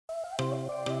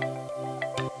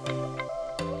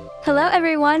Hello,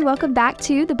 everyone. Welcome back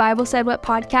to the Bible Said What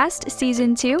podcast,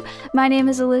 Season 2. My name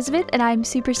is Elizabeth, and I'm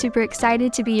super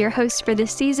excited to be your host for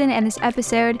this season and this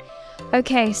episode.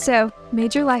 Okay, so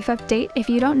major life update. If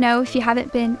you don't know, if you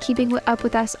haven't been keeping up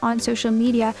with us on social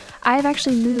media, I have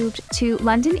actually moved to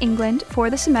London, England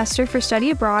for the semester for study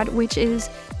abroad, which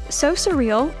is so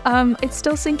surreal. It's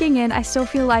still sinking in. I still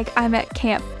feel like I'm at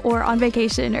camp or on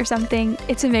vacation or something.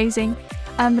 It's amazing.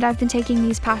 But I've been taking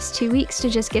these past 2 weeks to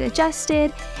just get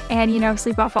adjusted and,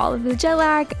 sleep off all of the jet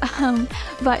lag.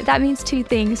 But that means two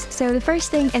things. So the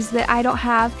first thing is that I don't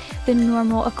have the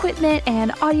normal equipment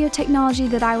and audio technology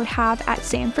that I would have at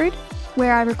Sanford,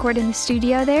 where I record in the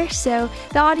studio there. So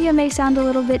the audio may sound a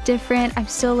little bit different. I'm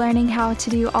still learning how to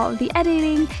do all of the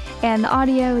editing and the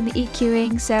audio and the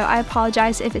EQing. So I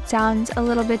apologize if it sounds a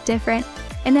little bit different.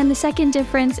 And then the second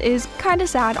difference is kind of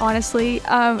sad, honestly.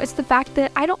 It's the fact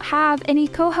that I don't have any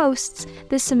co-hosts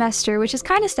this semester, which is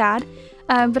kind of sad,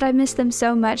 but I miss them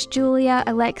so much. Julia,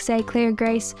 Alexei, Claire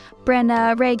Grace,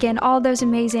 Brenna, Reagan, all those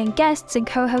amazing guests and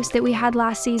co-hosts that we had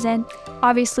last season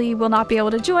obviously will not be able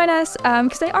to join us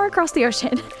because they are across the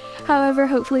ocean. However,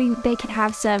 hopefully they can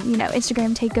have some,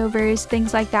 Instagram takeovers,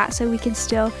 things like that, so we can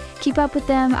still keep up with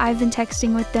them. I've been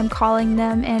texting with them, calling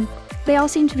them, and they all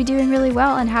seem to be doing really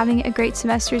well and having a great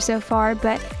semester so far,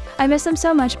 but I miss them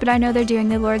so much, but I know they're doing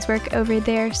the Lord's work over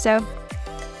there. So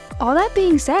all that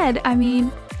being said,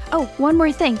 one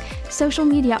more thing. Social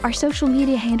media. Our social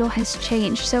media handle has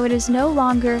changed. So it is no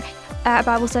longer at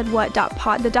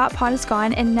BibleSaidWhat.pod. The .pod is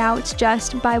gone, and now it's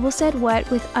just Bible Said What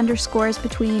with underscores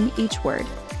between each word.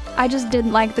 I just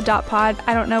didn't like the .pod.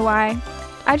 I don't know why.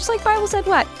 I just like Bible Said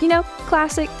What.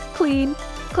 Classic, clean,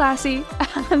 classy.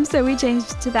 So we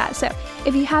changed it to that. So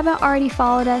if you haven't already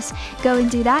followed us, go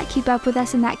and do that. Keep up with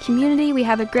us in that community. We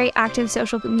have a great active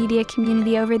social media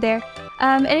community over there.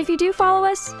 And if you do follow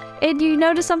us and you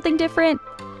notice something different,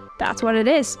 that's what it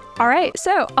is. All right.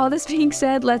 So all this being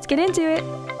said, let's get into it.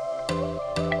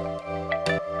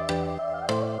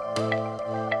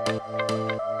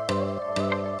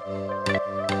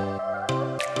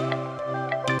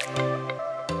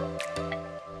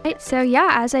 So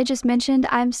as I just mentioned,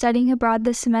 I'm studying abroad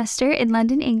this semester in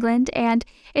London, England, and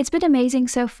it's been amazing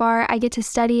so far. I get to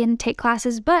study and take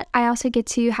classes, but I also get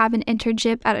to have an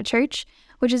internship at a church,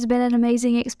 which has been an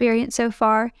amazing experience so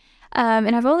far.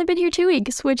 And I've only been here 2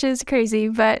 weeks, which is crazy,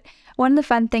 but one of the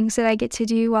fun things that I get to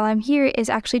do while I'm here is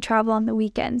actually travel on the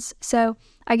weekends. So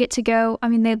I get to go,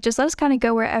 they just let us kind of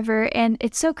go wherever, and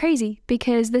it's so crazy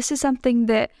because this is something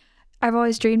that I've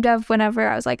always dreamed of whenever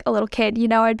I was like a little kid.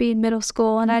 I'd be in middle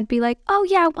school and I'd be like, oh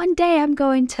yeah, one day I'm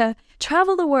going to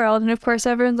travel the world. And of course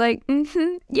everyone's like,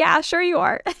 yeah, sure you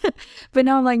are. But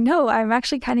now I'm like, no, I'm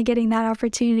actually kind of getting that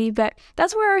opportunity. But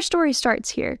that's where our story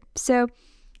starts here. So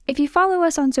if you follow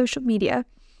us on social media,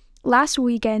 last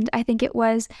weekend, I think it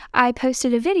was, I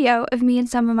posted a video of me and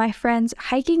some of my friends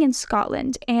hiking in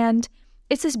Scotland. And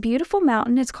it's this beautiful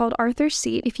mountain. It's called Arthur's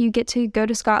Seat. If you get to go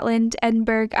to Scotland,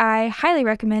 Edinburgh, I highly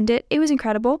recommend it. It was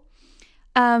incredible.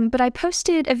 But I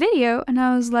posted a video and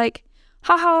I was like,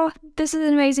 haha, this is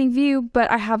an amazing view,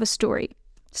 but I have a story.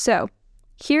 So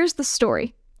here's the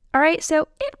story. All right, so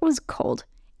it was cold.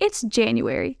 It's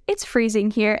January. It's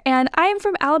freezing here. And I am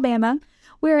from Alabama,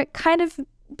 where it kind of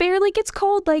barely gets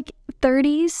cold, like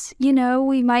 30s.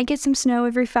 We might get some snow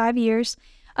every 5 years.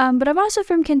 But I'm also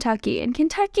from Kentucky. And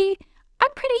Kentucky, I'm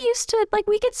pretty used to it.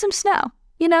 We get some snow,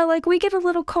 we get a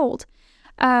little cold.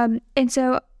 And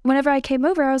so whenever I came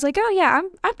over, I was like, oh yeah,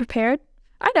 I'm prepared.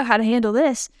 I know how to handle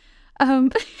this.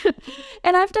 And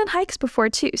I've done hikes before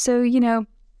too. So,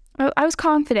 I was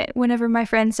confident whenever my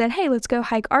friend said, hey, let's go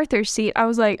hike Arthur's Seat. I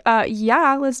was like,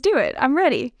 yeah, let's do it. I'm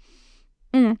ready.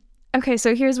 Okay,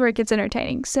 so here's where it gets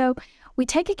entertaining. So we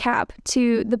take a cab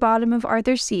to the bottom of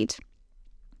Arthur's Seat.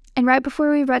 And right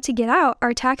before we were about to get out,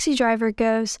 our taxi driver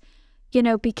goes,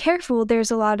 be careful,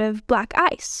 there's a lot of black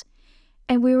ice.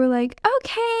 And we were like,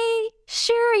 okay,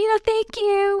 sure, thank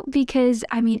you. Because,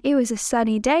 it was a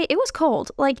sunny day. It was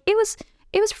cold.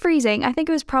 It was freezing. I think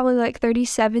it was probably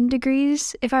 37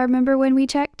 degrees, if I remember when we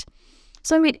checked.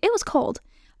 So, it was cold.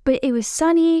 But it was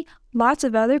sunny. Lots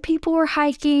of other people were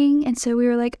hiking. And so we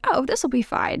were like, oh, this will be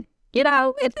fine.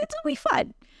 It'll be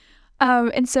fun.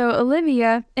 And so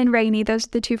Olivia and Rainey, those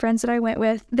are the two friends that I went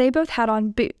with, they both had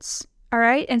on boots. All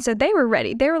right. And so they were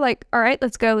ready. They were like, all right,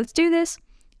 let's go. Let's do this.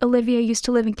 Olivia used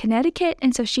to live in Connecticut.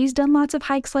 And so she's done lots of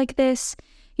hikes like this.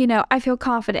 I feel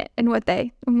confident in what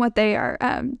they are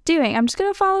doing. I'm just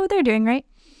going to follow what they're doing. Right.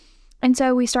 And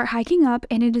so we start hiking up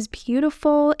and it is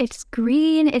beautiful. It's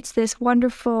green. It's this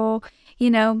wonderful,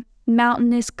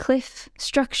 mountainous cliff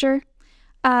structure.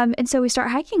 And so we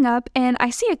start hiking up, and I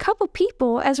see a couple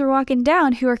people as we're walking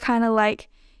down who are kind of like,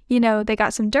 they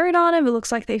got some dirt on them. It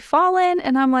looks like they've fallen.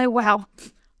 And I'm like, wow,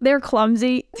 they're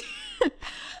clumsy.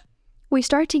 We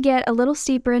start to get a little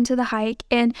steeper into the hike.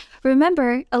 And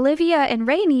remember, Olivia and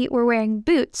Rainey were wearing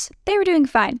boots. They were doing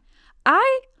fine.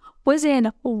 I was in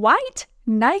white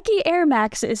Nike Air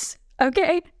Maxes.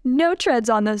 Okay, no treads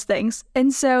on those things.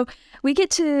 And so we get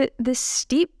to this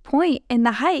steep point in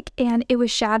the hike, and it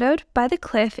was shadowed by the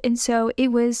cliff. And so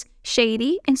it was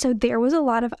shady. And so there was a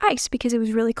lot of ice because it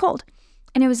was really cold.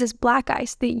 And it was this black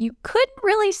ice that you couldn't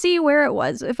really see where it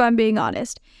was, if I'm being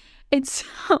honest. And so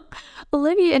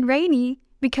Olivia and Rainey,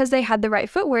 because they had the right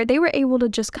footwear, they were able to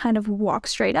just kind of walk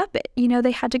straight up it.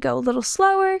 They had to go a little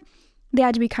slower. They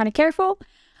had to be kind of careful.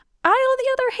 I, on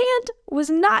the other hand, was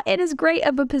not in as great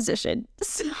of a position.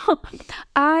 So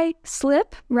I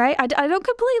slip, right? I don't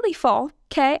completely fall,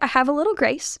 okay? I have a little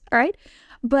grace, all right?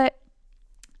 But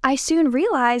I soon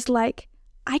realized,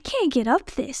 I can't get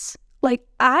up this.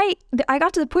 I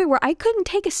got to the point where I couldn't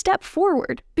take a step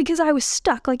forward because I was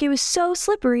stuck. It was so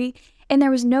slippery and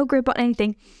there was no grip on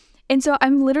anything. And so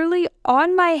I'm literally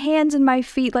on my hands and my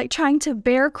feet, trying to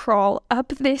bear crawl up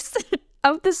this,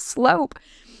 up this slope.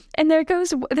 And there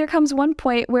comes one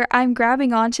point where I'm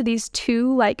grabbing onto these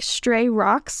two stray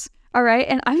rocks. All right.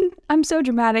 And I'm so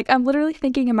dramatic. I'm literally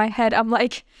thinking in my head, I'm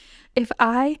like, if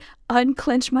I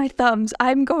unclench my thumbs,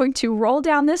 I'm going to roll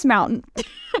down this mountain.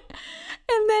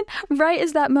 And then right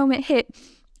as that moment hit,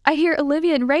 I hear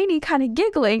Olivia and Rainey kind of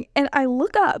giggling, and I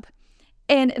look up,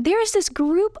 and there's this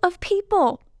group of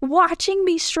people watching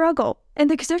me struggle, and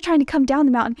because they're trying to come down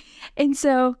the mountain. And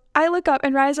so I look up,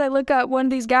 and right as I look up, one of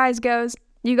these guys goes,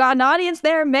 "You got an audience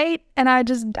there, mate?" And I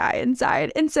just die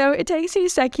inside. And so it takes me a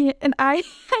second, and I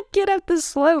get up the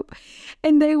slope,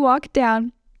 and they walk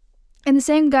down, and the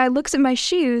same guy looks at my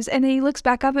shoes, and then he looks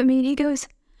back up at me, and he goes,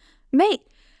 "Mate,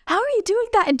 how are you doing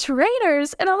that in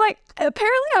trainers?" And I'm like,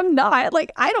 apparently I'm not.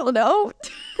 I don't know.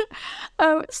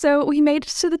 So we made it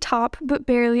to the top, but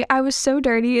barely. I was so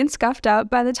dirty and scuffed up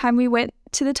by the time we went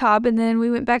to the top, and then we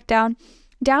went back down.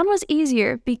 Down was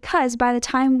easier because by the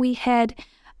time we had,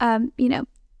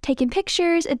 taken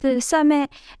pictures at the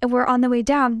summit and we're on the way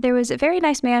down, there was a very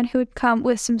nice man who had come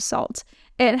with some salt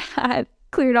and had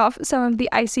cleared off some of the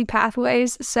icy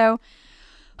pathways. So,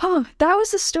 that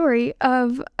was the story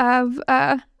of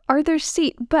Arthur's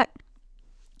Seat, but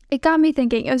it got me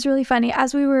thinking. It was really funny.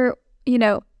 As we were,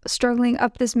 struggling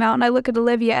up this mountain, I look at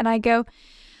Olivia and I go,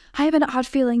 I have an odd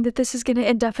feeling that this is going to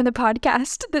end up in the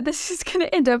podcast, that this is going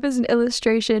to end up as an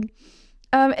illustration.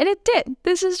 And it did.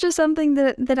 This is just something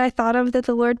that I thought of, that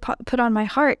the Lord put on my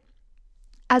heart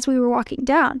as we were walking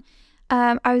down.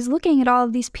 I was looking at all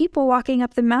of these people walking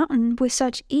up the mountain with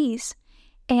such ease.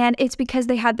 And it's because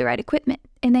they had the right equipment,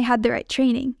 and they had the right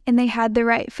training, and they had the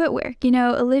right footwear.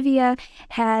 Olivia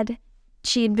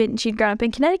she'd grown up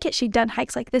in Connecticut. She'd done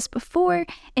hikes like this before,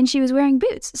 and she was wearing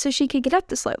boots so she could get up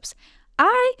the slopes.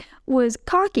 I was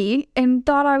cocky and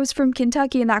thought I was from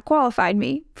Kentucky, and that qualified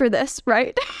me for this,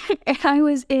 right? And I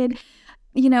was in,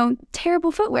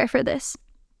 terrible footwear for this.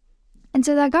 And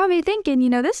so that got me thinking,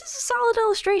 this is a solid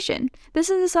illustration. This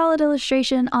is a solid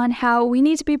illustration on how we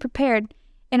need to be prepared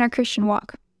in our Christian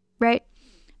walk, right?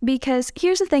 Because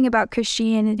here's the thing about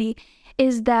Christianity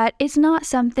is that it's not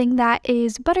something that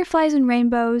is butterflies and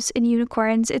rainbows and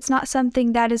unicorns. It's not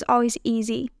something that is always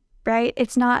easy, right?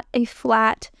 It's not a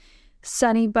flat,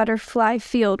 sunny butterfly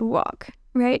field walk,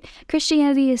 right?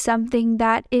 Christianity is something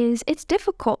that it's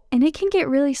difficult, and it can get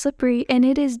really slippery, and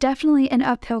it is definitely an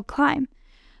uphill climb.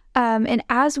 And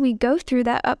as we go through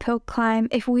that uphill climb,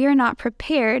 if we are not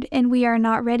prepared and we are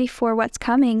not ready for what's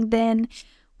coming, then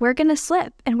we're going to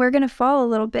slip and we're going to fall a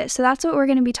little bit. So that's what we're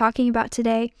going to be talking about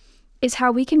today, is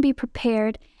how we can be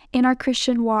prepared in our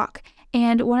Christian walk.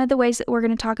 And one of the ways that we're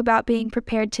going to talk about being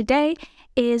prepared today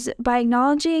is by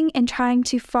acknowledging and trying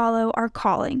to follow our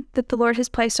calling that the Lord has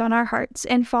placed on our hearts,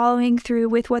 and following through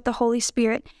with what the Holy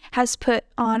Spirit has put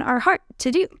on our heart to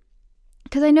do.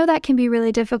 Because I know that can be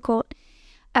really difficult.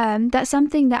 That's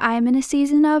something that I'm in a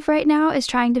season of right now, is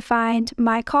trying to find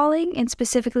my calling, and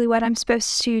specifically what I'm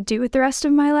supposed to do with the rest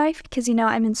of my life. Because,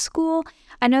 I'm in school.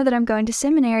 I know that I'm going to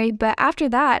seminary, but after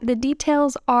that, the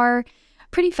details are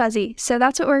pretty fuzzy. So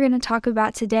that's what we're going to talk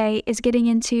about today, is getting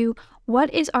into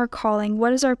what is our calling,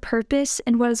 what is our purpose,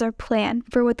 and what is our plan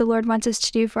for what the Lord wants us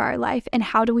to do for our life, and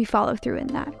how do we follow through in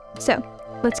that. So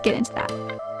let's get into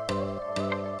that.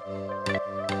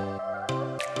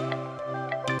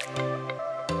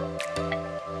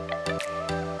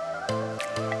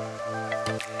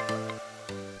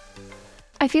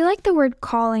 I feel like the word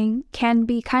calling can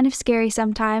be kind of scary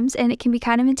sometimes, and it can be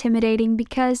kind of intimidating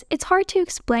because it's hard to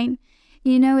explain.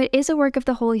 It is a work of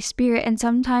the Holy Spirit, and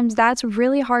sometimes that's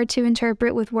really hard to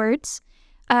interpret with words.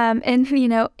 In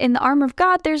the armor of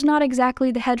God, there's not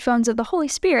exactly the headphones of the Holy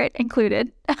Spirit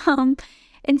included.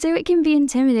 And so it can be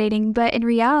intimidating, but in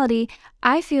reality,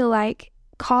 I feel like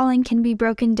calling can be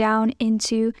broken down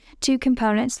into two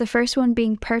components, the first one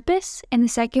being purpose and the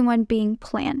second one being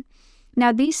plan.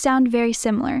 Now, these sound very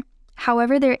similar.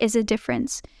 However, there is a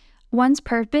difference. One's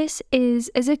purpose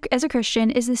is, as a Christian,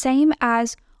 is the same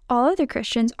as all other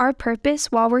Christians. Our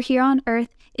purpose while we're here on earth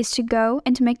is to go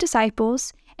and to make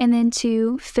disciples and then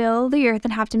to fill the earth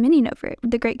and have dominion over it.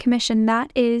 The Great Commission,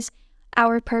 that is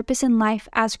our purpose in life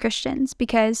as Christians,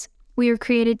 because we were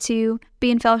created to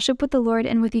be in fellowship with the Lord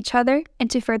and with each other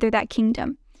and to further that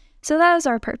kingdom. So that is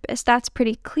our purpose. That's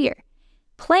pretty clear.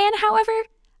 Plan, however,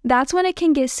 that's when it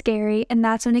can get scary and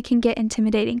that's when it can get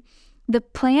intimidating. The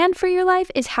plan for your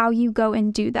life is how you go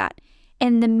and do that,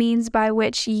 and the means by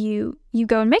which you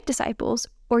go and make disciples,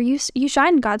 or you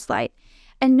shine God's light.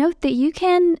 And note that you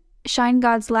can shine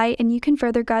God's light and you can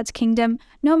further God's kingdom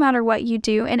no matter what you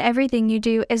do and everything you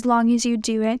do, as long as you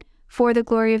do it for the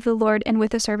glory of the Lord and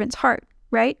with a servant's heart,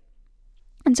 right?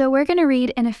 And so we're going to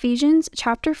read in Ephesians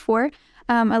chapter 4.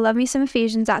 I love me some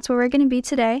Ephesians. That's where we're going to be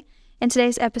today in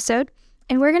today's episode.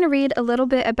 And we're going to read a little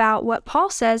bit about what Paul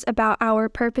says about our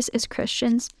purpose as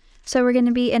Christians. So we're going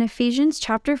to be in Ephesians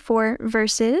chapter 4,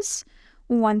 verses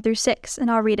 1 through 6, and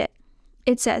I'll read it.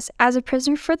 It says, "As a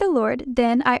prisoner for the Lord,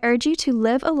 then I urge you to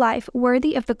live a life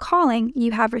worthy of the calling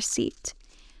you have received.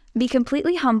 Be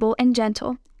completely humble and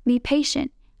gentle. Be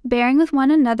patient, bearing with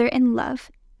one another in love.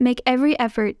 Make every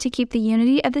effort to keep the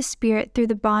unity of the Spirit through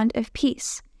the bond of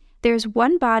peace. There is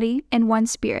one body and one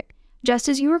Spirit, just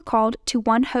as you were called to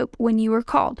one hope when you were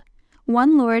called.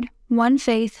 One Lord, one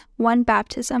faith, one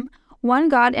baptism, one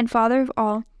God and Father of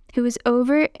all, who is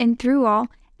over and through all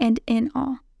and in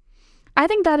all." I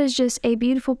think that is just a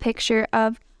beautiful picture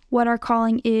of what our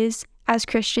calling is as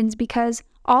Christians, because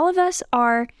all of us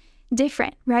are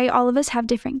different, right? All of us have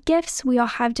different gifts. We all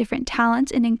have different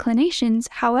talents and inclinations.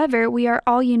 However, we are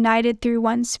all united through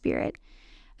one Spirit.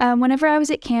 Whenever I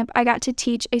was at camp, I got to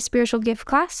teach a spiritual gift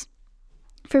class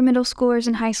for middle schoolers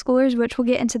and high schoolers, which we'll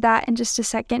get into that in just a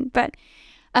second. But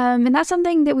and that's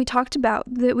something that we talked about,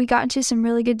 that we got into some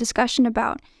really good discussion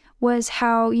about, was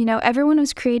how, everyone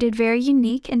was created very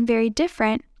unique and very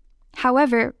different.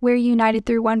 However, we're united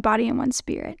through one body and one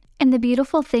Spirit. And the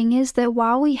beautiful thing is that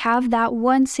while we have that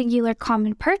one singular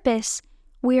common purpose,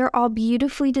 we are all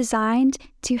beautifully designed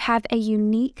to have a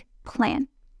unique plan.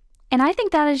 And I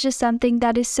think that is just something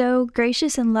that is so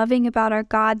gracious and loving about our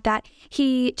God, that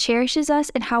He cherishes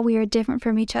us and how we are different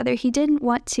from each other. He didn't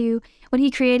want to, when He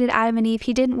created Adam and Eve,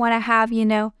 He didn't want to have,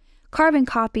 carbon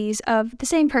copies of the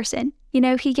same person.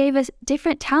 He gave us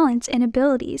different talents and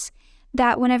abilities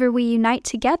that whenever we unite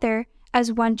together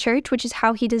as one church, which is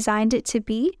how He designed it to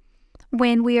be,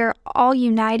 when we are all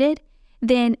united,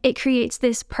 then it creates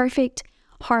this perfect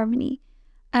harmony.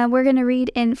 We're going to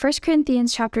read in 1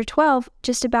 Corinthians chapter 12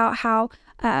 just about how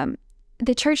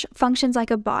the church functions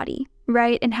like a body,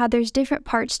 right? And how there's different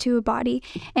parts to a body,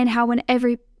 and how when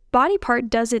every body part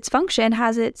does its function,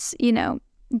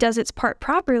 does its part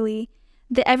properly,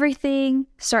 that everything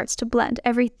starts to blend.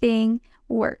 Everything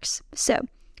works. So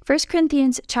 1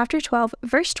 Corinthians chapter 12,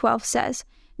 verse 12 says,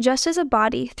 "Just as a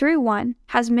body through one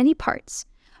has many parts,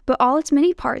 but all its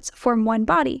many parts form one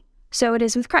body, so it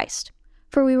is with Christ.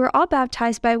 For we were all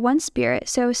baptized by one Spirit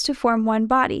so as to form one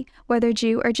body, whether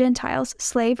Jew or Gentiles,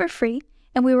 slave or free,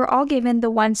 and we were all given the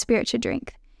one Spirit to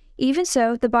drink. Even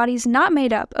so, the body is not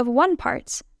made up of one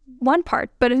part,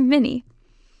 but of many.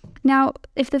 Now,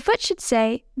 if the foot should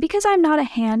say, 'Because I am not a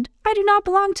hand, I do not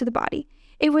belong to the body,'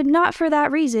 it would not for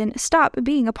that reason stop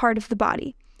being a part of the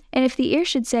body. And if the ear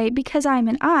should say, 'Because I am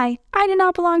an eye, I do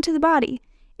not belong to the body,'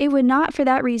 it would not for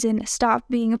that reason stop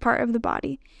being a part of the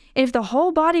body. And if the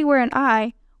whole body were an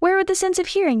eye, where would the sense of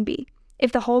hearing be?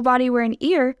 If the whole body were an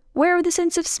ear, where would the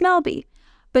sense of smell be?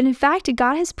 But in fact,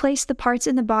 God has placed the parts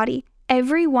in the body,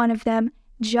 every one of them,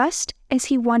 just as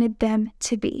He wanted them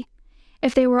to be.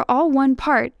 If they were all one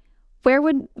part, where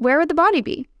would the body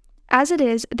be? As it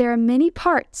is, there are many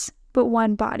parts, but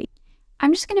one body."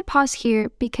 I'm just going to pause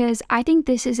here because I think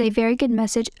this is a very good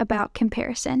message about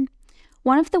comparison.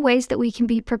 One of the ways that we can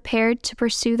be prepared to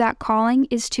pursue that calling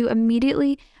is to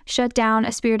immediately shut down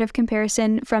a spirit of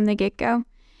comparison from the get-go.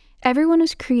 Everyone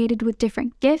was created with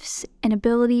different gifts and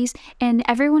abilities, and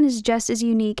everyone is just as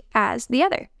unique as the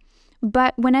other.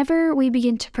 But whenever we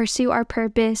begin to pursue our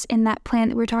purpose in that plan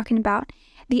that we're talking about,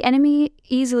 the enemy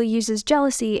easily uses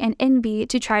jealousy and envy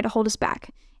to try to hold us back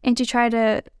and to try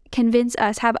to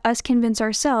have us convince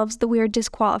ourselves that we are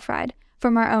disqualified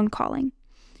from our own calling.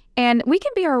 And we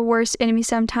can be our worst enemy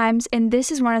sometimes, and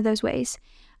this is one of those ways.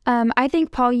 I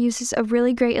think Paul uses a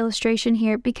really great illustration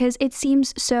here because it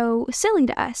seems so silly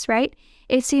to us, right?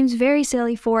 It seems very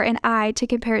silly for an eye to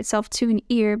compare itself to an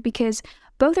ear because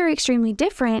both are extremely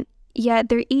different, yet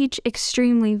they're each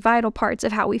extremely vital parts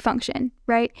of how we function,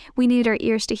 right? We need our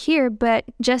ears to hear, but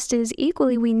just as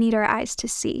equally, we need our eyes to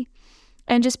see.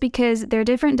 And just because they're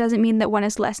different doesn't mean that one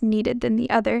is less needed than the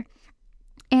other.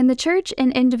 And the church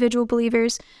and individual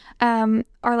believers are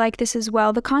like this as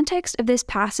well. The context of this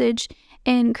passage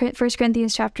in 1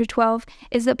 Corinthians chapter 12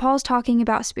 is that Paul's talking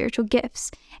about spiritual gifts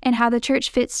and how the church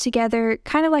fits together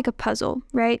kind of like a puzzle,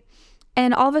 right?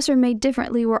 And all of us are made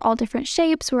differently. We're all different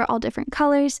shapes. We're all different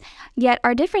colors. Yet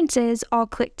our differences all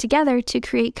click together to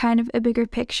create kind of a bigger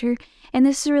picture. And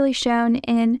this is really shown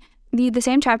in the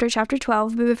same chapter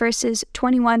 12, but verses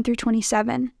 21 through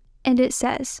 27. And it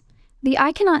says, "The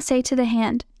eye cannot say to the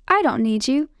hand, 'I don't need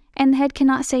you,' and the head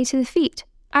cannot say to the feet,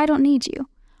 'I don't need you.'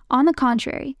 On the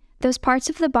contrary, those parts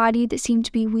of the body that seem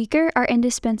to be weaker are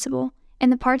indispensable,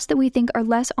 and the parts that we think are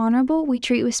less honorable we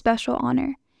treat with special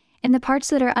honor. And the parts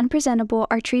that are unpresentable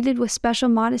are treated with special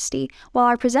modesty, while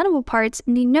our presentable parts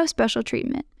need no special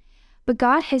treatment. But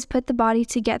God has put the body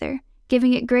together,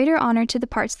 giving it greater honor to the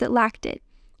parts that lacked it,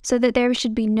 so that there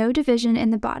should be no division in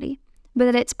the body, but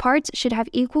that its parts should have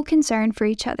equal concern for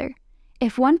each other.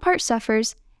 If one part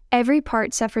suffers, every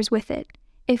part suffers with it.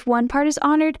 If one part is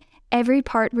honored, every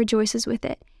part rejoices with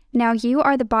it. Now you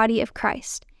are the body of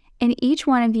Christ, and each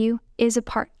one of you is a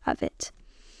part of it."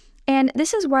 And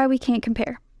this is why we can't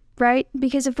compare, right?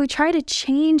 Because if we try to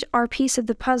change our piece of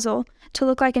the puzzle to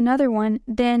look like another one,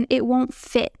 then it won't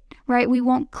fit, right? We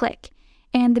won't click,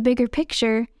 and the bigger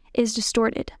picture is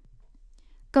distorted.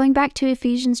 Going back to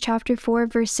Ephesians chapter 4,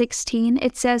 verse 16,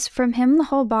 it says, "From him the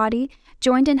whole body,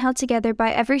 joined and held together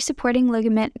by every supporting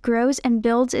ligament, grows and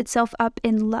builds itself up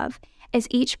in love, as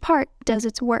each part does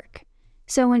its work."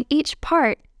 So when each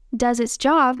part does its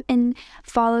job and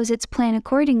follows its plan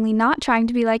accordingly, not trying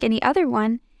to be like any other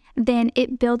one, then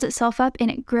it builds itself up and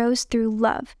it grows through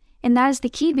love. And that is the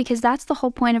key, because that's the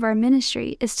whole point of our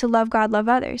ministry, is to love God, love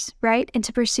others, right? And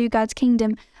to pursue God's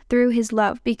kingdom through his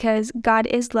love, because God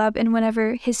is love, and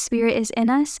whenever his spirit is in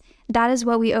us, that is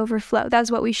what we overflow. That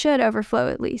is what we should overflow,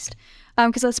 at least.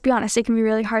 Because let's be honest, it can be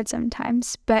really hard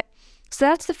sometimes. But so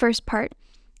that's the first part.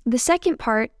 The second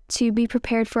part, to be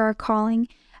prepared for our calling,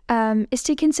 is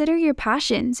to consider your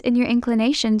passions and your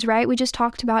inclinations, right? We just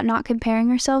talked about not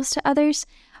comparing ourselves to others.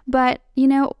 But,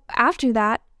 after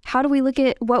that, how do we look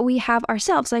at what we have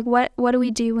ourselves? Like, what do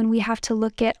we do when we have to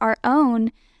look at our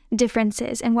own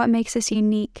differences and what makes us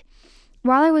unique?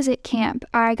 While I was at camp,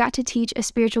 I got to teach a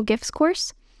spiritual gifts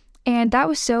course. And that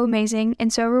was so amazing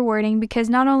and so rewarding, because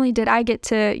not only did I get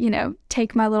to,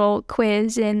 take my little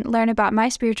quiz and learn about my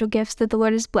spiritual gifts that the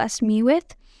Lord has blessed me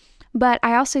with, but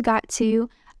I also got to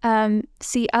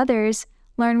see others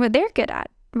learn what they're good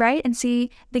at, right? And see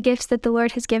the gifts that the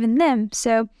Lord has given them.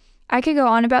 So I could go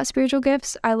on about spiritual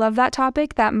gifts. I love that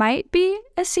topic. That might be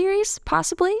a series,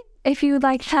 possibly. If you would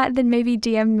like that, then maybe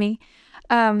DM me.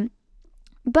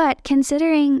 But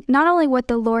considering not only what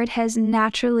the Lord has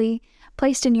naturally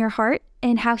placed in your heart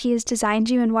and how he has designed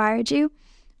you and wired you,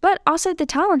 but also the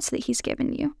talents that he's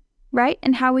given you, right?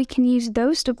 And how we can use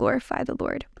those to glorify the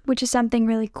Lord, which is something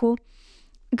really cool.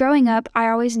 Growing up, I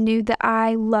always knew that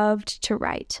I loved to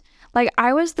write. Like,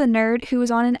 I was the nerd who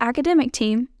was on an academic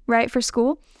team, right, for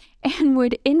school, and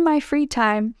would, in my free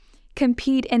time,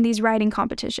 compete in these writing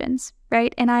competitions,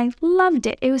 right? And I loved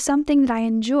it. It was something that I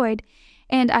enjoyed,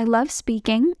 and I love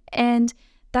speaking, and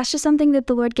that's just something that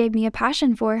the Lord gave me a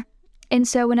passion for. And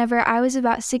so whenever I was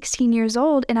about 16 years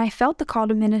old and I felt the call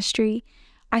to ministry,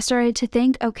 I started to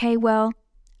think, okay, well,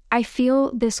 I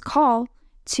feel this call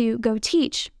to go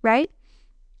teach, right?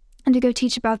 And to go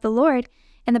teach about the Lord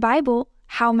and the Bible.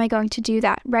 How am I going to do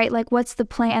that, right? Like, what's the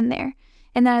plan there?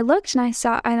 And then I looked and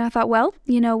I thought, well,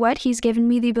 you know what? He's given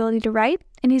me the ability to write,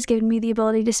 and he's given me the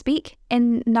ability to speak.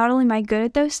 And not only am I good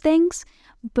at those things,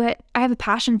 but I have a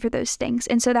passion for those things.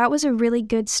 And so that was a really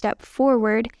good step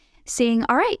forward, seeing,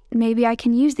 all right, maybe I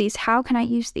can use these. How can I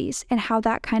use these? And how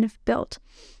that kind of built.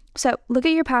 So look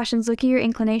at your passions, look at your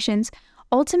inclinations.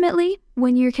 Ultimately,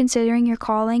 when you're considering your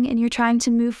calling and you're trying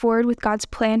to move forward with God's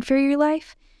plan for your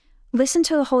life, listen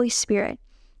to the Holy Spirit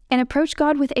and approach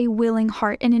God with a willing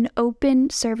heart and an open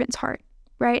servant's heart,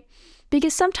 right?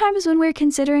 Because sometimes when we're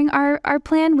considering our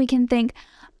plan, we can think,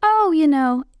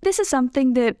 oh, this is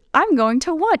something that I'm going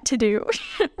to want to do,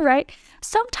 right?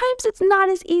 Sometimes it's not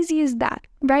as easy as that,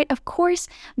 right? Of course,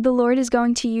 the Lord is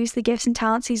going to use the gifts and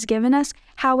talents He's given us.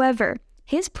 However,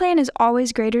 His plan is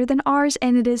always greater than ours,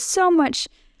 and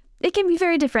it can be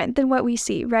very different than what we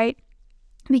see, right?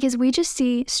 Because we just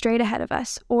see straight ahead of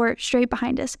us or straight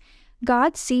behind us.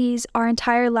 God sees our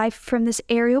entire life from this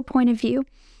aerial point of view,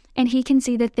 and He can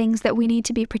see the things that we need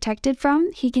to be protected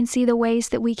from. He can see the ways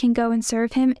that we can go and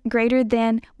serve Him greater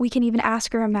than we can even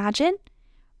ask or imagine,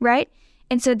 right?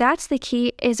 And so that's the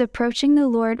key, is approaching the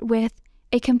Lord with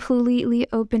a completely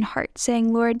open heart,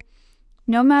 saying, Lord,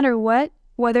 no matter what,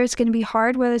 whether it's going to be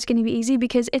hard, whether it's going to be easy,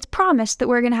 because it's promised that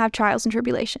we're going to have trials and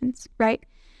tribulations, right?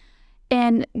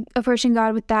 And approaching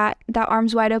God with that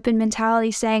arms wide open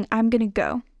mentality, saying, I'm going to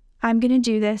go. I'm going to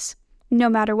do this. No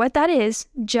matter what that is,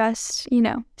 just,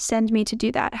 send me to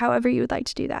do that, however you would like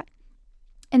to do that.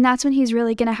 And that's when He's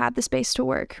really going to have the space to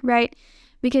work, right?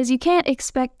 Because you can't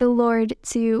expect the Lord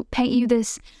to paint you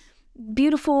this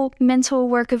beautiful mental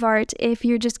work of art if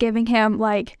you're just giving Him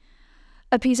like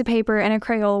a piece of paper and a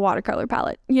Crayola watercolor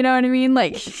palette. You know what I mean?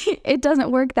 Like, it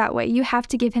doesn't work that way. You have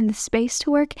to give Him the space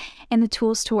to work and the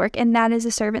tools to work, and that is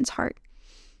a servant's heart.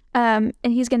 And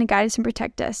He's going to guide us and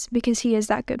protect us because He is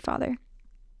that good Father.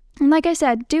 And like I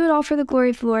said, do it all for the glory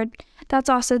of the Lord. That's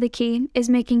also the key, is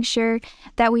making sure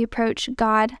that we approach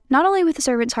God not only with a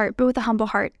servant's heart, but with a humble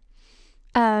heart,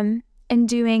 and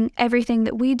doing everything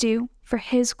that we do for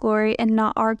His glory and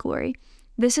not our glory.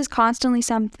 This is constantly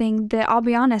something that, I'll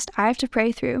be honest, I have to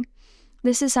pray through.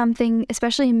 This is something,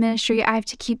 especially in ministry, I have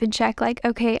to keep in check. Like,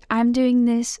 okay, I'm doing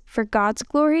this for God's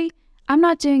glory. I'm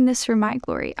not doing this for my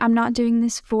glory. I'm not doing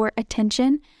this for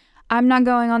attention. I'm not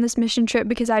going on this mission trip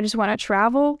because I just want to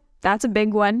travel. That's a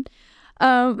big one.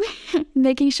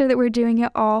 Making sure that we're doing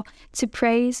it all to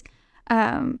praise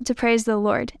the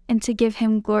Lord and to give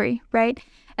Him glory, right?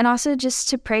 And also just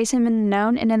to praise Him in the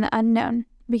known and in the unknown.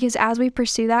 Because as we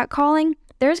pursue that calling,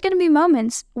 there's going to be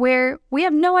moments where we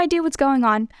have no idea what's going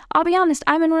on. I'll be honest,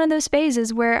 I'm in one of those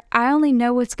phases where I only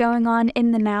know what's going on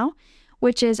in the now,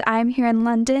 which is I'm here in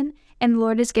London and the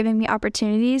Lord is giving me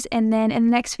opportunities. And then in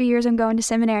the next few years, I'm going to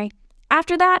seminary.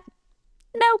 After that,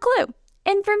 no clue.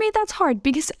 And for me, that's hard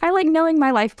because I like knowing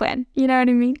my life plan. You know what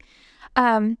I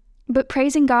mean? But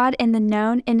praising God in the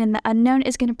known and in the unknown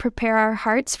is going to prepare our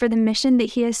hearts for the mission that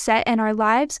He has set in our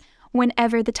lives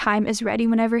whenever the time is ready,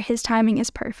 whenever His timing is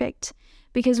perfect.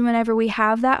 Because whenever we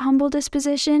have that humble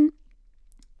disposition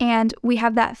and we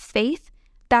have that faith,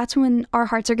 that's when our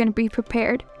hearts are going to be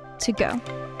prepared to go.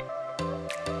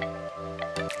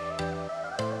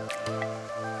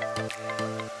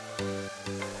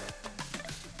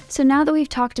 So now that we've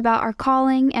talked about our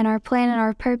calling and our plan and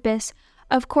our purpose,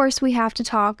 of course we have to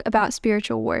talk about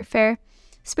spiritual warfare.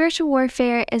 Spiritual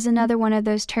warfare is another one of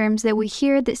those terms that we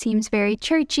hear that seems very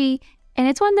churchy, and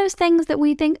it's one of those things that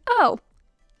we think, oh,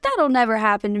 that'll never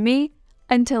happen to me,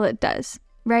 until it does,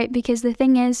 right? Because the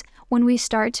thing is, when we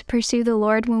start to pursue the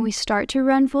Lord, when we start to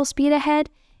run full speed ahead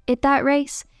at that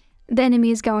race, the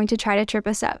enemy is going to try to trip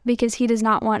us up because he does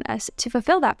not want us to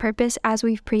fulfill that purpose, as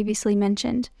we've previously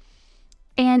mentioned.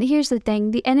 And here's the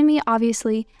thing, the enemy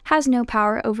obviously has no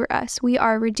power over us. We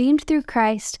are redeemed through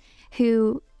Christ,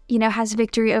 who, has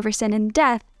victory over sin and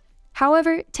death.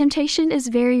 However, temptation is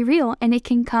very real, and it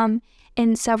can come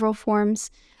in several forms.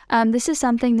 This is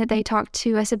something that they talked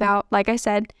to us about, like I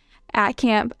said, at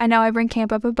camp. I know I bring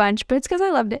camp up a bunch, but it's because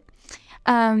I loved it.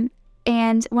 And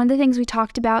one of the things we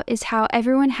talked about is how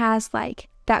everyone has like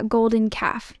that golden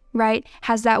calf, right?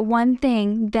 Has that one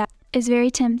thing that is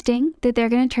very tempting that they're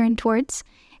going to turn towards.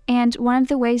 And one of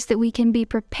the ways that we can be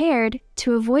prepared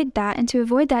to avoid that and to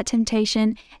avoid that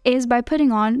temptation is by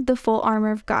putting on the full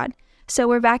armor of God. So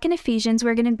we're back in Ephesians.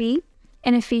 We're going to be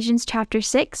in Ephesians chapter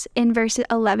 6 in verse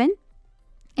 11.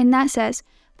 And that says,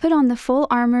 "Put on the full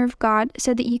armor of God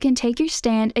so that you can take your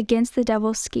stand against the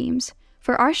devil's schemes.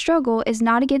 For our struggle is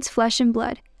not against flesh and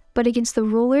blood, but against the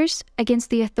rulers, against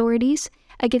the authorities,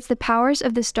 against the powers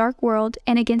of this dark world,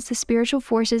 and against the spiritual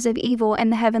forces of evil in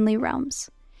the heavenly realms.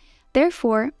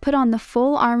 Therefore, put on the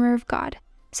full armor of God,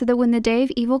 so that when the day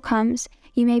of evil comes,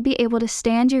 you may be able to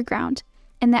stand your ground,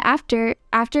 and that after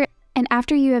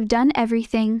you have done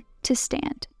everything, to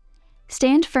stand.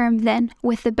 Stand firm then,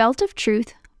 with the belt of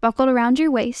truth buckled around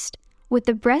your waist, with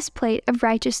the breastplate of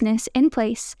righteousness in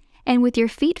place, and with your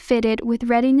feet fitted with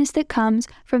readiness that comes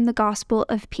from the gospel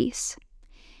of peace.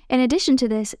 In addition to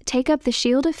this, take up the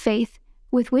shield of faith,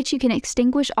 with which you can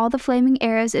extinguish all the flaming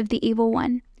arrows of the evil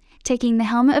one, taking the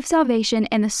helmet of salvation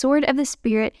and the sword of the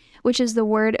Spirit, which is the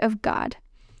word of God."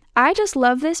 I just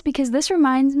love this because this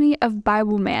reminds me of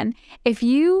Bible Man. If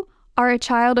you are a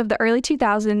child of the early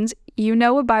 2000s, you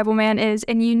know what Bible Man is,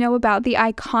 and you know about the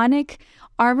iconic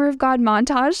Armor of God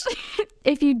montage.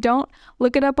 If you don't,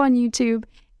 look it up on YouTube.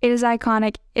 It is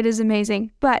iconic. It is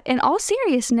amazing. But in all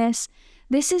seriousness,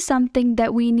 this is something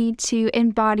that we need to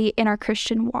embody in our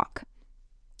Christian walk.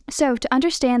 So to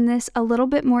understand this a little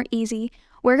bit more easy,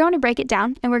 we're going to break it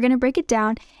down, and we're going to break it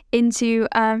down into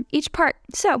each part.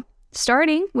 So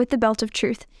starting with the belt of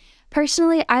truth.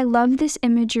 Personally, I love this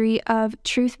imagery of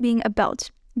truth being a belt,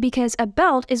 because a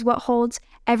belt is what holds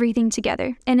everything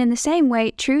together. And in the same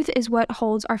way, truth is what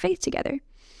holds our faith together.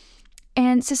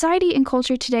 And society and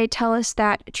culture today tell us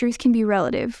that truth can be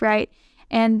relative, right?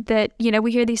 And that,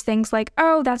 we hear these things like,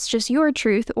 oh, that's just your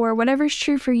truth, or whatever's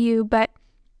true for you. But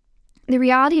the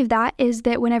reality of that is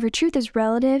that whenever truth is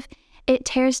relative, it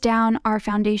tears down our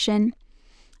foundation.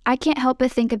 I can't help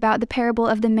but think about the parable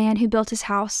of the man who built his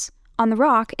house on the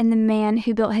rock and the man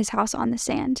who built his house on the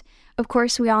sand. Of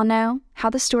course, we all know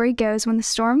how the story goes. When the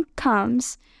storm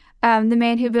comes, the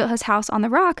man who built his house on the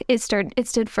rock, it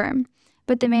stood firm.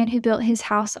 But the man who built his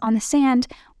house on the sand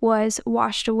was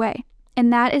washed away.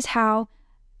 And that is how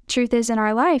truth is in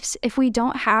our lives. If we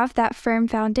don't have that firm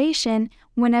foundation,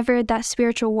 whenever that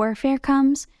spiritual warfare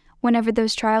comes, whenever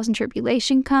those trials and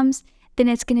tribulation comes, then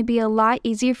it's going to be a lot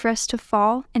easier for us to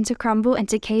fall and to crumble and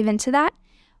to cave into that.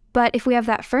 But if we have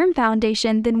that firm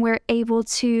foundation, then we're able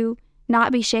to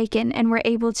not be shaken, and we're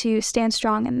able to stand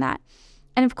strong in that.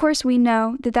 And of course, we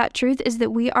know that truth is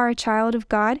that we are a child of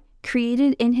God,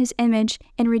 created in his image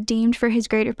and redeemed for his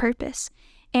greater purpose.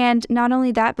 And not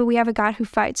only that, but we have a God who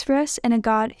fights for us and a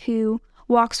God who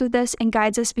walks with us and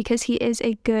guides us because he is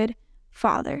a good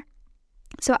father.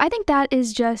 So I think that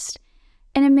is just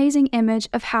an amazing image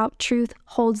of how truth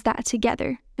holds that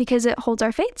together, because it holds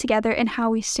our faith together and how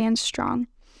we stand strong.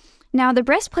 Now, the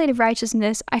breastplate of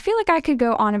righteousness, I feel like I could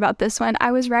go on about this one.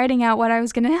 I was writing out what I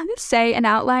was going to say and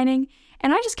outlining,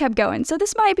 and I just kept going. So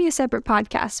this might be a separate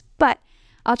podcast, but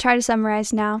I'll try to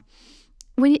summarize now.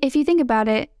 If you think about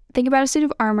it, think about a suit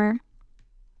of armor.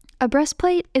 A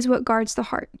breastplate is what guards the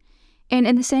heart. And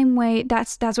in the same way,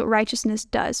 that's what righteousness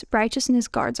does. Righteousness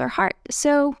guards our heart.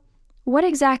 So what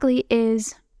exactly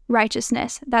is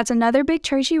righteousness? That's another big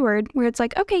churchy word where it's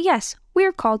like, okay, yes, we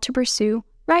are called to pursue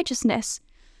righteousness.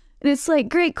 And it's like,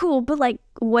 great, cool, but like,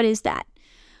 what is that?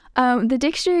 The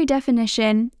dictionary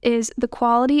definition is the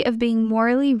quality of being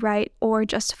morally right or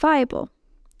justifiable.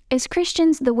 As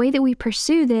Christians, the way that we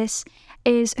pursue this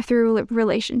is through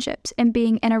relationships and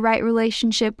being in a right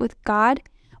relationship with God,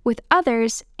 with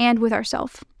others, and with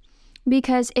ourselves.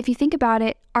 Because if you think about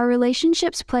it, our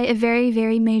relationships play a very,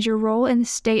 very major role in the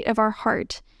state of our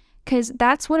heart. Because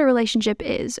that's what a relationship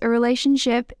is. A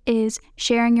relationship is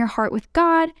sharing your heart with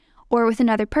God or with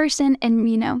another person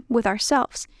and, with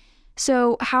ourselves.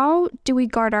 So how do we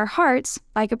guard our hearts,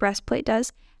 like a breastplate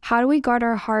does? How do we guard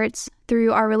our hearts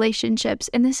through our relationships?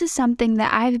 And this is something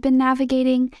that I've been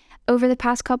navigating over the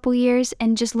past couple years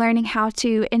and just learning how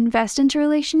to invest into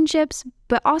relationships,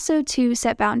 but also to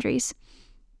set boundaries,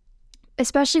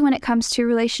 especially when it comes to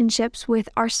relationships with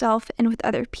ourselves and with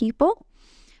other people,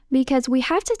 because we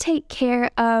have to take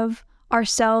care of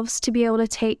ourselves to be able to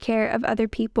take care of other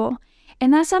people.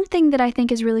 And that's something that I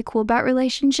think is really cool about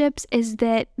relationships, is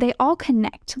that they all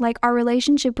connect. Like our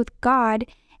relationship with God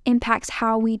impacts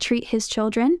how we treat his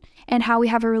children and how we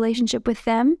have a relationship with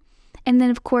them. And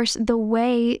then, of course, the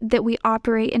way that we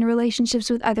operate in relationships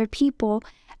with other people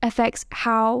affects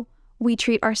how we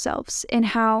treat ourselves and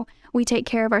how we take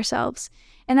care of ourselves.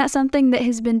 And that's something that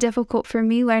has been difficult for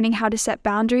me, learning how to set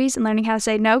boundaries and learning how to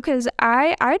say no, because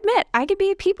I admit I could be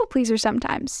a people pleaser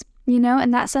sometimes,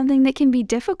 and that's something that can be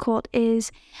difficult,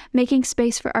 is making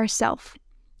space for ourselves,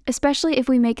 especially if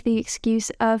we make the excuse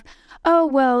of, oh,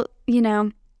 well,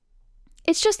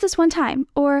 it's just this one time,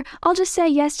 or I'll just say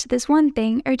yes to this one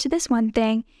thing or to this one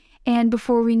thing. And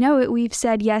before we know it, we've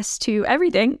said yes to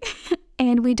everything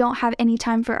and we don't have any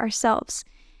time for ourselves.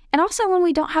 And also when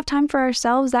we don't have time for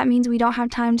ourselves, that means we don't have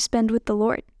time to spend with the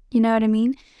Lord. You know what I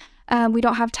mean? We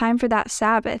don't have time for that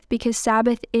Sabbath, because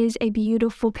Sabbath is a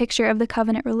beautiful picture of the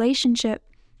covenant relationship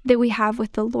that we have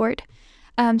with the Lord.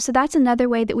 So that's another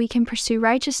way that we can pursue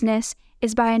righteousness,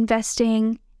 is by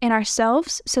investing in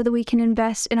ourselves so that we can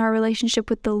invest in our relationship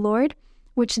with the Lord,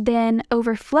 which then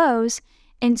overflows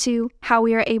into how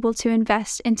we are able to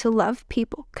invest and to love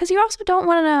people. Because you also don't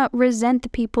want to resent the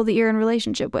people that you're in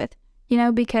relationship with,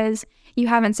 because you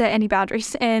haven't set any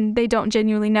boundaries and they don't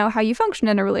genuinely know how you function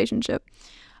in a relationship.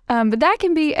 But that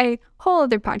can be a whole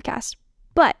other podcast.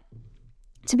 But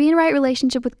to be in right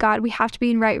relationship with God, we have to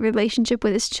be in right relationship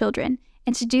with his children.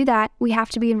 And to do that, we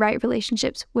have to be in right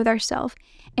relationships with ourselves.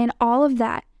 And all of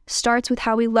that starts with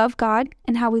how we love God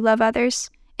and how we love others.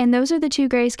 And those are the two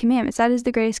greatest commandments. That is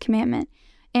the greatest commandment.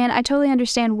 And I totally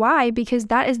understand why, because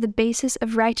that is the basis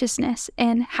of righteousness,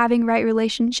 and having right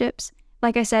relationships,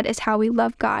 like I said, is how we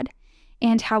love God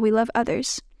and how we love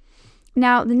others.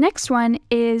 Now, the next one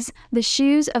is the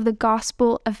shoes of the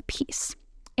gospel of peace.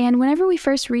 And whenever we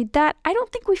first read that, I don't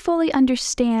think we fully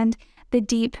understand the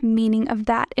deep meaning of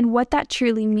that and what that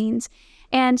truly means.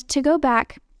 And to go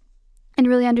back and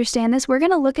really understand this, we're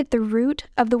going to look at the root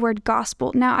of the word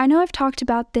gospel. Now, I know I've talked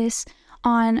about this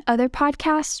on other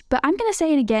podcasts, but I'm going to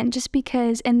say it again just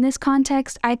because in this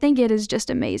context, I think it is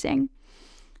just amazing.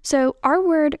 So our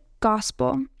word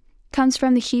gospel comes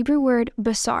from the Hebrew word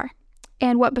basar.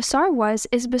 And what basar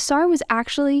was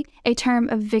actually a term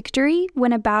of victory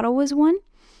when a battle was won.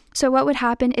 So what would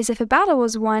happen is if a battle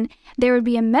was won, there would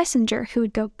be a messenger who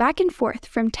would go back and forth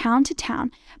from town to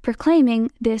town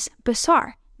proclaiming this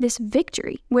basar, this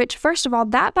victory, which first of all,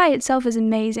 that by itself is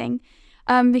amazing.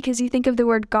 Because you think of the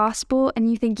word gospel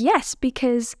and you think, yes,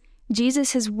 because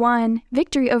Jesus has won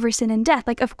victory over sin and death.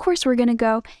 Like, of course we're going to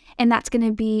go, and that's going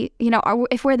to be,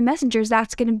 if we're the messengers,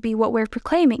 that's going to be what we're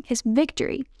proclaiming, his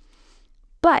victory.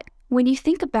 But when you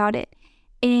think about it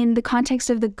in the context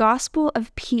of the gospel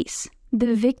of peace,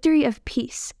 the victory of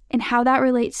peace, and how that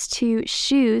relates to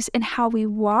shoes and how we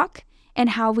walk and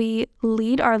how we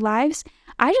lead our lives,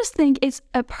 I just think it's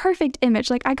a perfect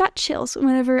image. Like, I got chills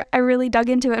whenever I really dug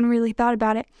into it and really thought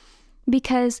about it,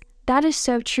 because that is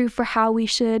so true for how we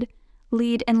should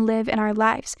lead and live in our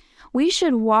lives. We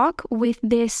should walk with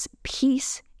this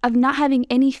peace of not having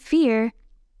any fear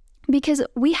because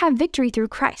we have victory through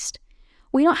Christ.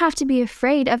 We don't have to be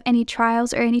afraid of any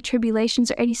trials or any tribulations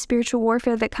or any spiritual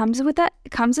warfare that comes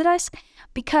at us,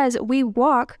 because we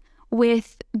walk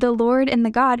with the Lord and the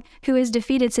God who has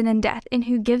defeated sin and death and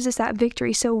who gives us that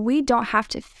victory, so we don't have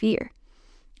to fear.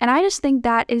 And I just think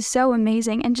that is so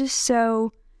amazing and just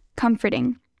so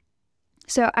comforting.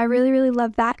 So I really, really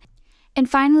love that. And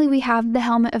finally, we have the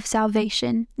helmet of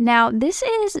salvation. Now, this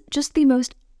is just the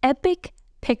most epic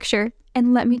picture,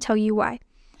 and let me tell you why.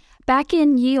 Back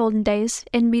in ye olden days,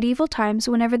 in medieval times,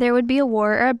 whenever there would be a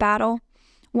war or a battle,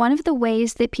 one of the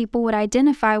ways that people would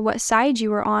identify what side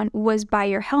you were on was by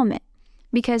your helmet,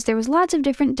 because there was lots of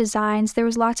different designs, there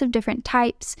was lots of different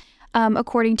types,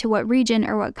 according to what region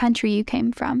or what country you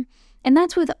came from. And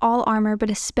that's with all armor, but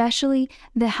especially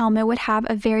the helmet would have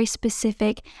a very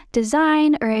specific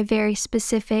design or a very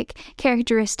specific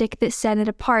characteristic that set it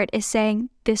apart as saying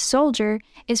this soldier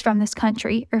is from this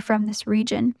country or from this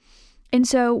region. And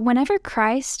so whenever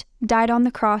Christ died on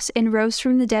the cross and rose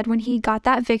from the dead, when he got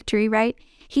that victory, right,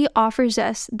 he offers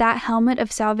us that helmet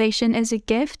of salvation as a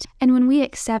gift. And when we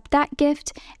accept that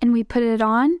gift and we put it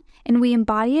on and we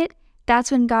embody it,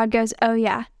 that's when God goes, oh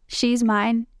yeah, she's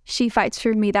mine. She fights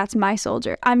for me. That's my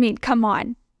soldier. I mean, come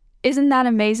on. Isn't that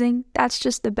amazing? That's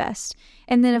just the best.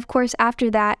 And then, of course, after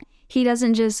that, he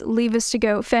doesn't just leave us to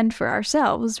go fend for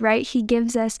ourselves, right? He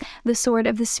gives us the sword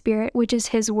of the Spirit, which is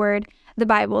his word, the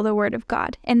Bible, the word of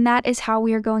God. And that is how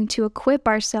we are going to equip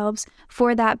ourselves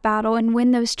for that battle. And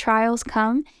when those trials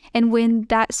come and when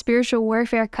that spiritual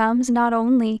warfare comes, not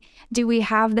only do we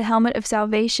have the helmet of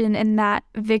salvation and that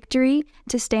victory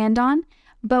to stand on,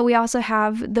 but we also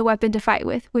have the weapon to fight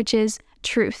with, which is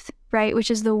truth, right?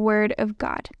 Which is the word of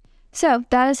God. So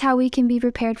that is how we can be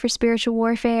prepared for spiritual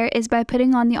warfare, is by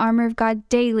putting on the armor of God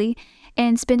daily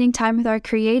and spending time with our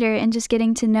Creator and just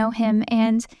getting to know him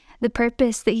and the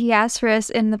purpose that he has for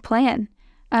us in the plan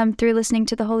through listening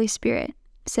to the Holy Spirit.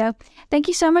 So thank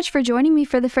you so much for joining me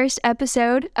for the first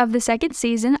episode of the second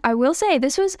season. I will say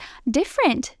this was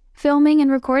different, filming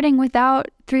and recording without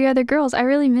 3 other girls. I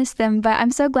really miss them, but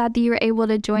I'm so glad that you were able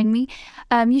to join me.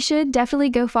 You should definitely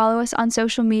go follow us on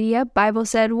social media, Bible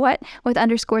Said What, with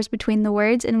underscores between the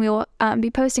words, and we will be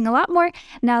posting a lot more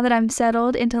now that I'm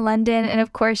settled into London. And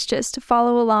of course, just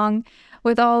follow along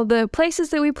with all the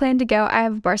places that we plan to go. I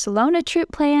have a Barcelona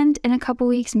trip planned in a couple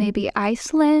weeks, maybe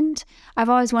Iceland. I've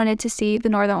always wanted to see the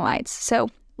Northern Lights, so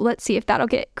let's see if that'll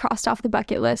get crossed off the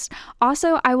bucket list.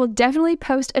 Also, I will definitely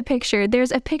post a picture.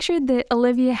 There's a picture that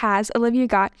Olivia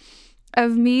got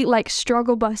of me like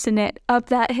struggle busting it up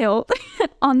that hill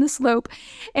on the slope.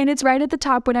 And it's right at the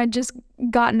top when I just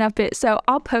gotten up it. So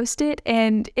I'll post it.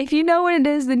 And if you know what it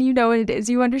is, then you know what it is.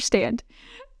 You understand.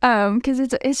 Because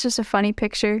it's just a funny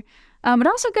picture. It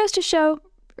also goes to show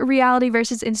reality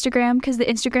versus Instagram, because the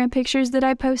Instagram pictures that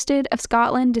I posted of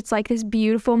Scotland, it's like this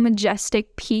beautiful,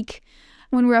 majestic peak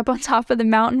when we're up on top of the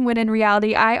mountain, when in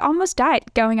reality, I almost died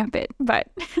going up it. But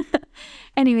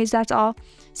anyways, that's all.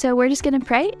 So we're just going to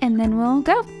pray and then we'll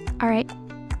go. All right.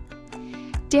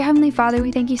 Dear Heavenly Father,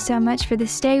 we thank you so much for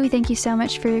this day. We thank you so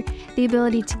much for the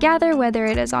ability to gather, whether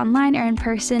it is online or in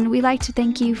person. We like to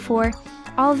thank you for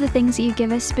all of the things that you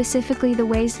give us, specifically the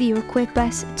ways that you equip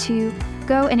us to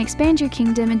go and expand your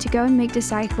kingdom and to go and make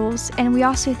disciples. And we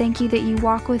also thank you that you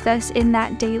walk with us in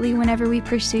that daily whenever we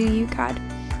pursue you, God.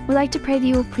 We'd like to pray that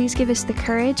you will please give us the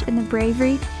courage and the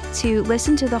bravery to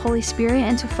listen to the Holy Spirit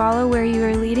and to follow where you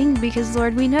are leading, because,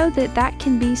 Lord, we know that that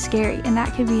can be scary and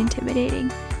that can be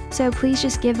intimidating. So please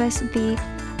just give us the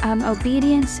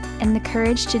obedience and the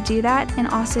courage to do that, and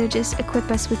also just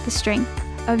equip us with the strength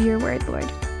of your word,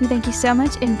 Lord. We thank you so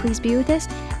much, and please be with us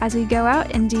as we go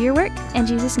out and do your work. In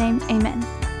Jesus' name, amen.